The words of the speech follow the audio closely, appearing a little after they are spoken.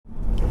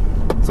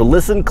So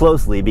listen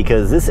closely,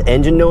 because this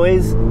engine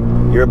noise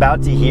you're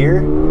about to hear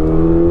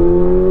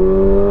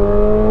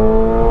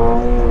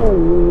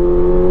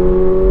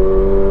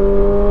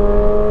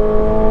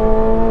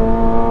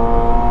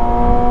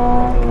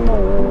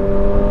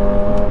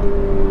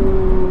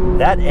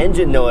that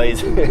engine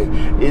noise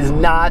is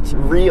not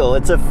real.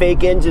 It's a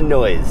fake engine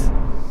noise.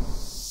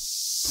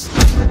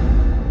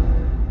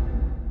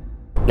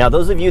 Now,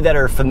 those of you that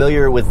are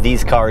familiar with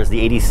these cars, the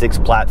 86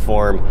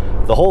 platform,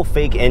 the whole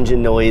fake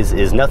engine noise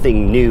is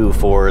nothing new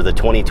for the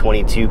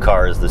 2022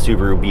 cars, the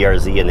Subaru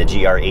BRZ and the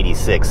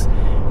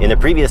GR86. In the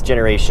previous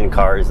generation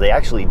cars, they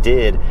actually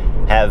did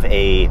have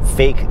a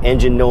fake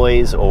engine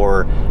noise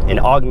or an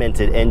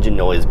augmented engine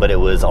noise, but it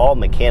was all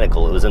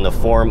mechanical. It was in the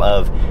form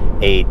of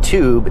a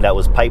tube that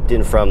was piped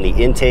in from the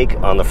intake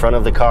on the front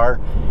of the car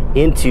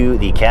into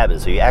the cabin.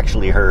 So you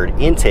actually heard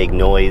intake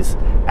noise,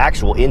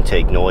 actual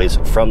intake noise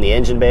from the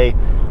engine bay,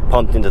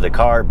 pumped into the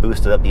car,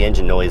 boosted up the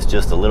engine noise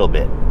just a little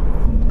bit.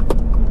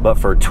 But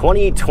for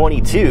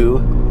 2022,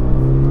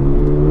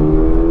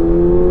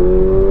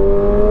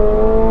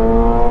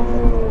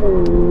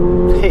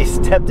 they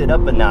stepped it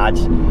up a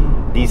notch.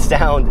 The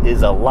sound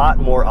is a lot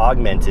more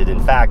augmented. In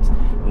fact,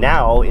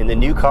 now in the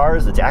new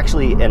cars, it's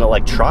actually an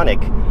electronic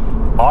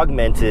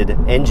augmented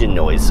engine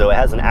noise. So it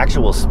has an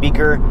actual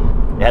speaker,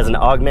 it has an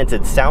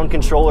augmented sound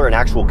controller, an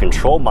actual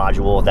control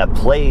module that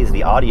plays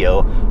the audio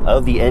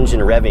of the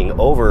engine revving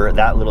over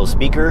that little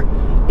speaker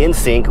in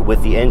sync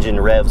with the engine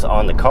revs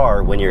on the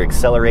car when you're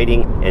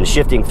accelerating and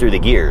shifting through the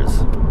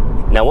gears.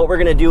 Now, what we're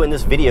gonna do in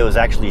this video is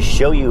actually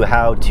show you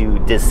how to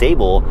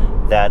disable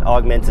that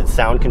augmented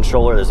sound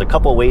controller. There's a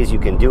couple ways you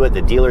can do it.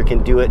 The dealer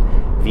can do it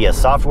via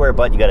software,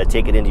 but you gotta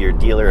take it into your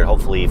dealer and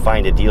hopefully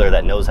find a dealer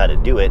that knows how to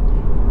do it.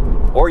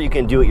 Or you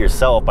can do it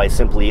yourself by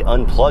simply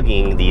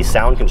unplugging the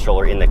sound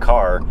controller in the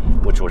car,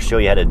 which will show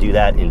you how to do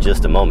that in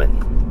just a moment.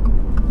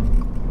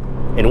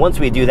 And once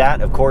we do that,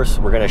 of course,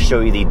 we're going to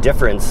show you the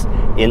difference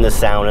in the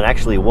sound and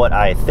actually what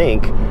I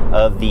think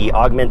of the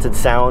augmented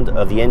sound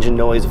of the engine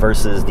noise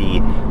versus the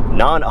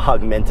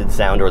non-augmented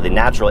sound or the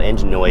natural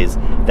engine noise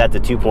that the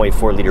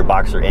 2.4 liter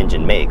Boxer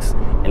engine makes.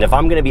 And if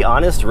I'm going to be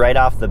honest, right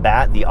off the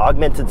bat, the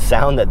augmented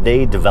sound that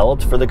they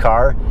developed for the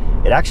car,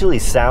 it actually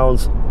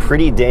sounds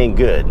pretty dang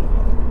good.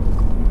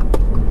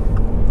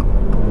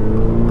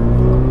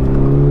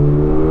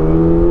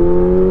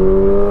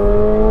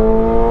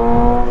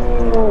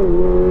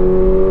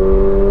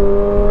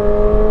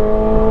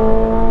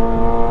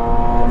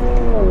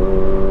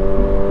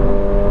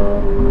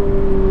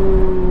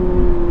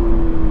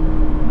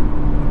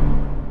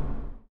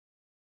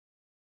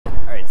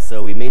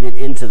 So we made it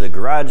into the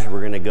garage.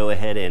 We're gonna go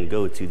ahead and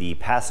go to the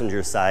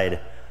passenger side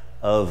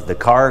of the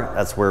car.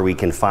 That's where we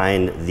can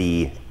find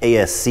the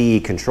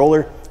ASC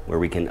controller, where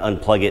we can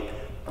unplug it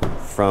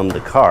from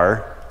the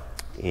car.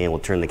 And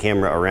we'll turn the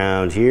camera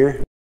around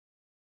here.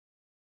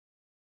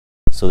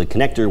 So the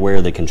connector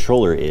where the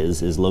controller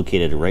is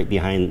located right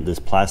behind this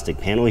plastic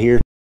panel here.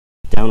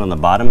 Down on the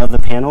bottom of the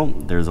panel,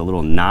 there's a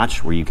little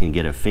notch where you can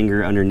get a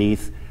finger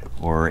underneath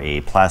or a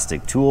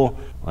plastic tool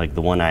like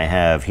the one I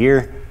have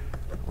here.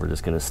 We're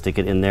just going to stick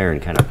it in there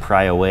and kind of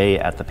pry away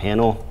at the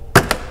panel,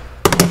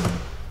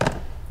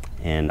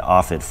 and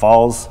off it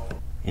falls.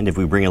 And if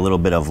we bring a little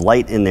bit of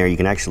light in there, you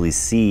can actually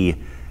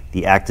see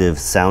the active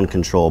sound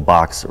control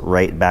box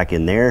right back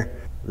in there.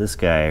 This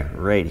guy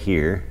right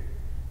here,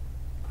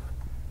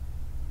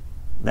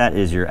 that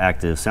is your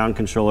active sound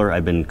controller.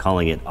 I've been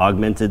calling it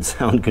augmented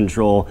sound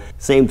control.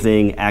 Same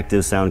thing,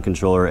 active sound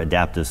controller,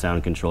 adaptive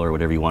sound controller,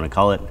 whatever you want to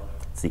call it.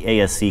 It's the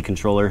ASC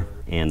controller,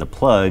 and the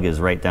plug is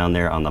right down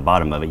there on the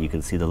bottom of it. You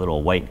can see the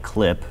little white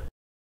clip.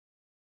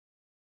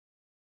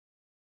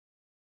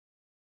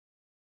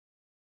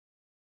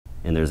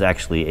 And there's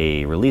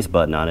actually a release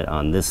button on it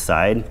on this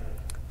side.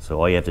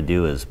 So all you have to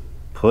do is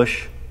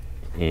push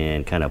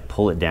and kind of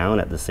pull it down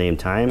at the same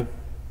time.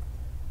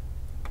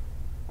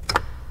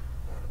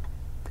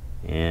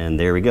 And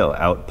there we go,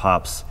 out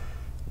pops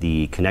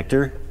the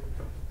connector,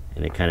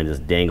 and it kind of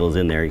just dangles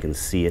in there. You can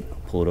see it.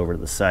 I'll pull it over to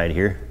the side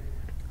here.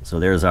 So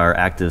there's our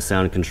active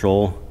sound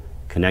control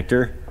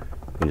connector.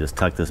 You can just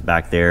tuck this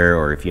back there,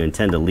 or if you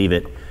intend to leave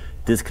it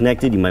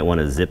disconnected, you might want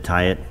to zip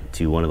tie it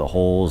to one of the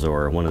holes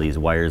or one of these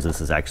wires. This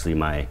is actually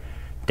my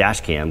dash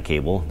cam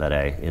cable that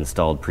I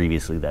installed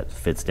previously that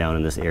fits down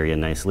in this area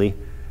nicely.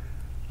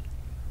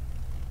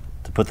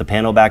 To put the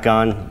panel back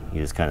on,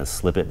 you just kind of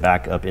slip it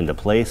back up into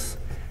place,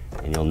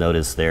 and you'll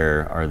notice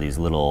there are these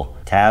little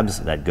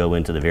tabs that go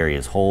into the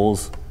various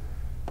holes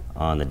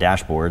on the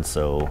dashboard.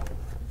 So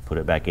put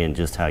it back in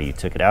just how you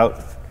took it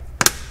out,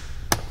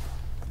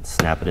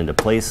 snap it into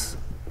place,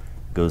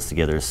 goes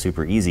together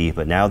super easy.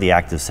 But now the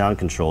active sound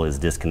control is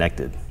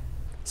disconnected.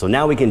 So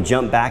now we can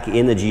jump back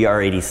in the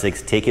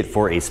GR86, take it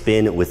for a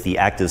spin with the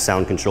active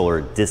sound controller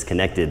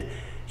disconnected,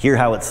 hear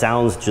how it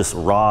sounds, just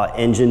raw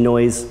engine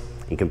noise,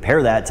 and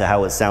compare that to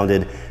how it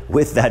sounded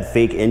with that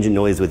fake engine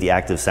noise with the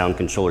active sound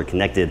controller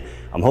connected.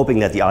 I'm hoping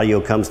that the audio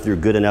comes through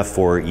good enough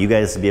for you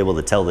guys to be able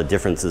to tell the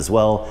difference as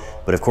well.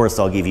 But of course,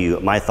 I'll give you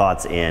my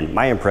thoughts and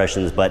my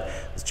impressions, but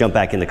let's jump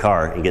back in the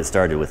car and get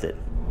started with it.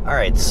 All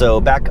right,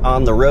 so back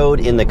on the road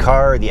in the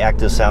car, the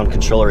active sound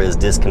controller is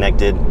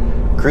disconnected.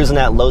 Cruising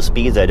at low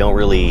speeds, I don't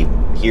really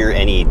hear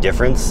any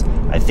difference.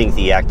 I think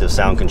the active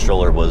sound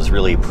controller was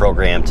really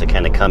programmed to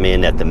kind of come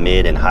in at the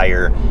mid and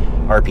higher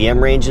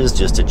RPM ranges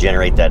just to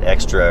generate that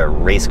extra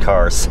race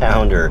car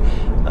sound or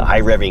high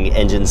revving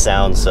engine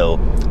sound. So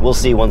we'll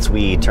see once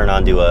we turn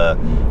onto a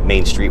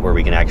main street where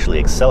we can actually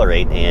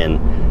accelerate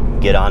and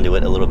get onto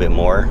it a little bit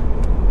more.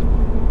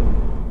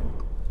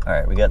 All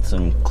right, we got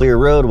some clear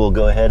road. We'll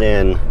go ahead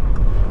and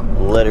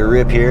let it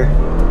rip here.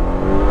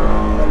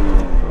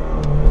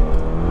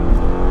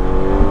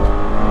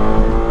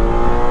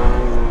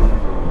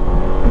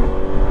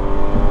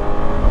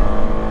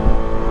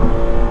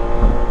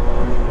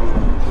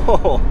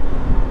 Oh,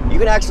 you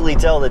can actually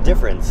tell the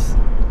difference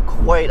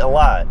quite a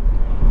lot.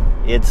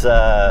 It's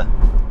wow,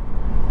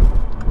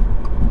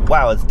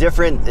 it's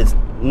different. It's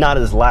not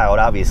as loud,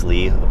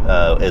 obviously,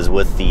 as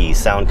with the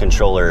sound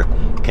controller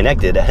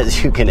connected,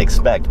 as you can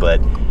expect, but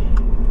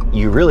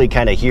you really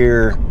kind of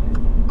hear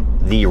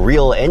the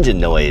real engine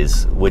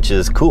noise, which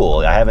is cool.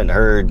 I haven't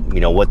heard,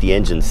 you know, what the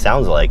engine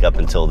sounds like up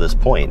until this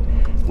point.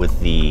 With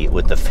the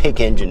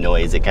fake engine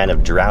noise, it kind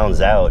of drowns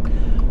out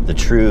the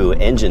true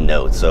engine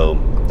note. So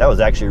that was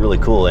actually really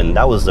cool, and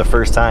that was the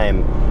first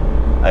time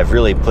I've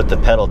really put the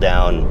pedal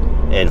down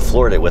and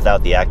floored it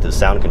without the active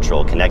sound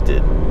control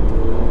connected.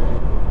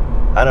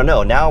 I don't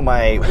know, now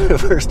my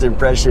first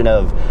impression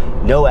of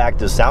no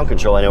active sound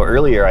control, I know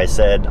earlier I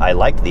said I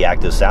liked the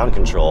active sound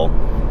control,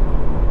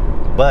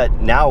 but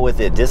now with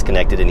it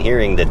disconnected and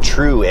hearing the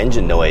true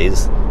engine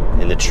noise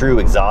and the true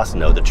exhaust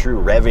note, the true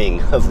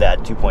revving of that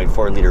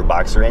 2.4 liter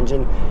boxer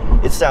engine,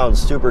 it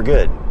sounds super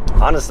good.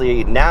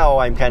 Honestly, now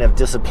I'm kind of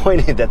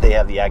disappointed that they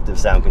have the active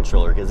sound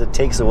controller, because it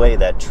takes away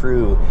that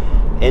true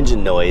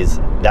engine noise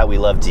that we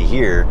love to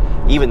hear,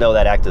 even though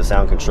that active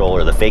sound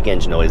controller, the fake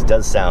engine noise,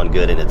 does sound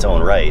good in its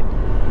own right.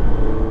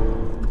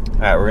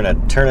 All right, we're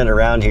gonna turn it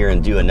around here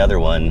and do another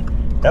one.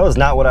 That was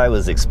not what I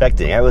was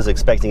expecting. I was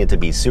expecting it to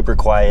be super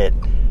quiet,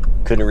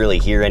 couldn't really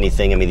hear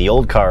anything. I mean, the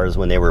old cars,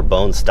 when they were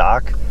bone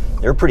stock,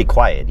 they were pretty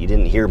quiet. You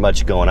didn't hear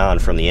much going on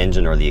from the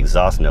engine or the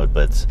exhaust note,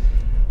 but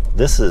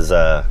this is,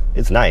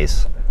 it's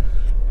nice.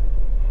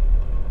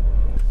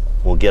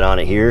 We'll get on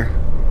it here.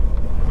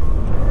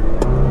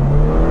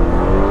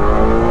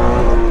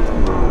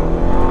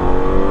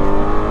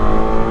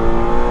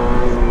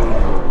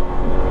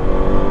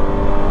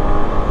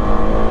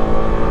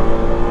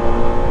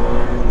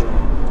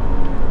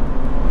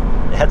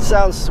 That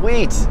sounds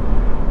sweet.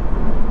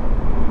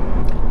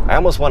 I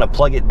almost want to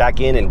plug it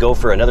back in and go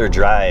for another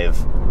drive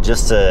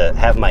just to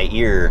have my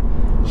ear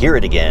hear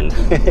it again,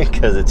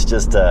 because it's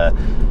just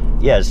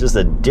yeah, it's just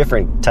a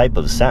different type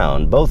of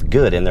sound, both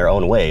good in their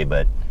own way,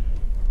 but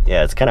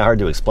yeah, it's kind of hard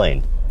to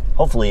explain.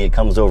 Hopefully it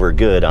comes over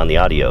good on the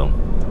audio.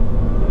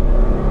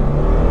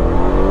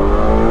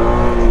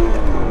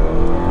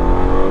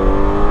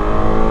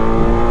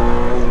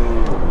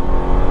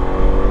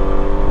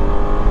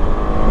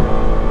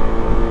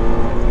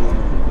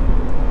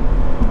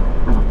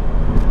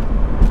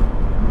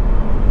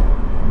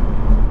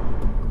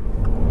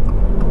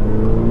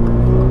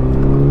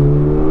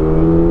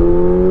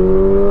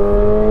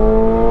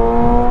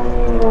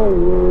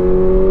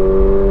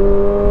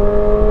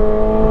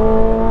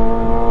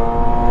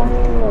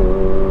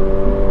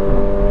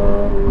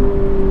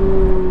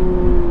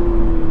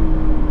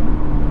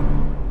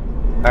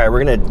 All right,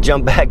 we're gonna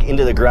jump back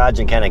into the garage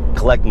and kind of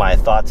collect my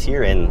thoughts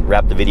here and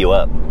wrap the video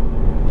up.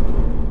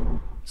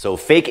 So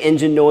fake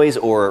engine noise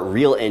or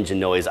real engine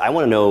noise, I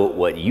wanna know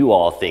what you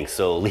all think.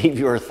 So leave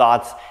your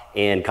thoughts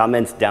and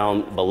comments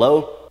down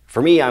below.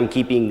 For me, I'm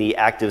keeping the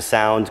active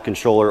sound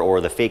controller or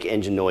the fake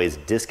engine noise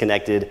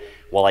disconnected.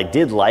 While I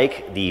did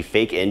like the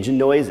fake engine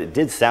noise, it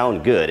did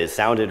sound good. It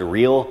sounded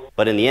real,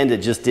 but in the end, it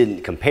just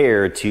didn't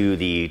compare to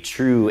the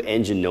true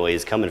engine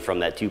noise coming from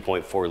that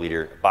 2.4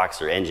 liter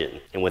boxer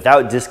engine. And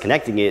without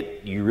disconnecting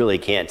it, you really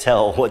can't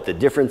tell what the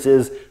difference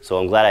is. So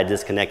I'm glad I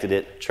disconnected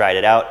it, tried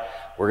it out.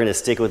 We're gonna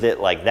stick with it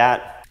like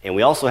that. And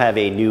we also have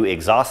a new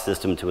exhaust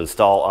system to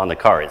install on the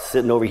car. It's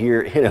sitting over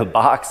here in a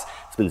box.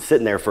 It's been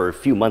sitting there for a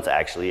few months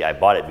actually. I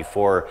bought it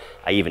before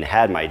I even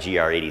had my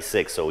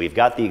GR86. So we've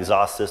got the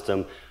exhaust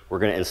system. We're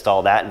going to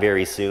install that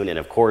very soon, and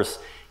of course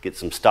get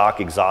some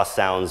stock exhaust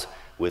sounds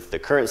with the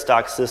current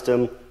stock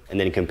system, and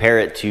then compare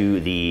it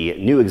to the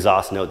new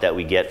exhaust note that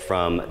we get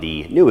from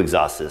the new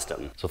exhaust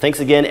system. So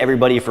thanks again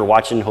everybody for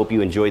watching. Hope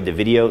you enjoyed the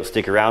video.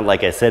 Stick around.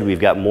 Like I said, we've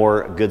got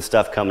more good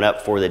stuff coming up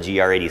for the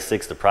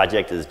GR86. The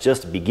project is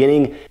just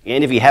beginning,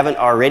 and if you haven't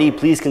already,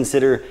 please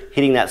consider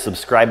hitting that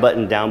subscribe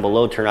button down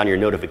below. Turn on your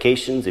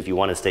notifications if you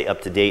want to stay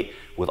up to date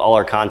with all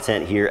our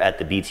content here at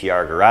the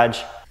BTR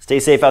Garage. Stay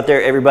safe out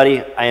there,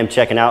 everybody. I am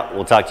checking out.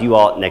 We'll talk to you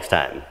all next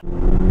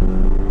time.